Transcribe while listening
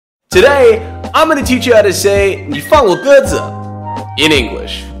Today, I'm going to teach you how to say 你放我鸽子 in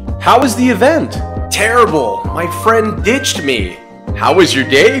English. How was the event? Terrible. My friend ditched me. How was your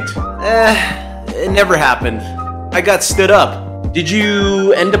date? It never happened. I got stood up. Did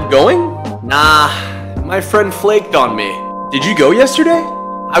you end up going? Nah, my friend flaked on me. Did you go yesterday?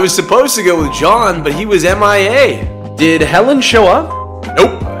 I was supposed to go with John, but he was MIA. Did Helen show up?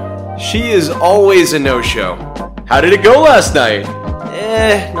 Nope. She is always a no-show. How did it go last night?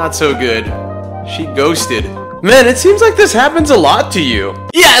 Not so good. She ghosted. Man, it seems like this happens a lot to you.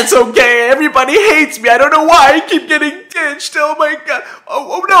 Yeah, it's okay. Everybody hates me. I don't know why I keep getting ditched. Oh my god.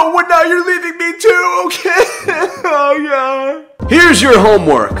 Oh no, now you're leaving me too, okay? Oh yeah. Here's your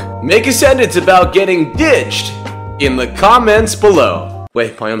homework. Make a sentence about getting ditched in the comments below. 喂，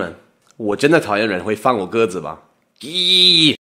朋友们，我真的讨厌人会放我鸽子吧？咦。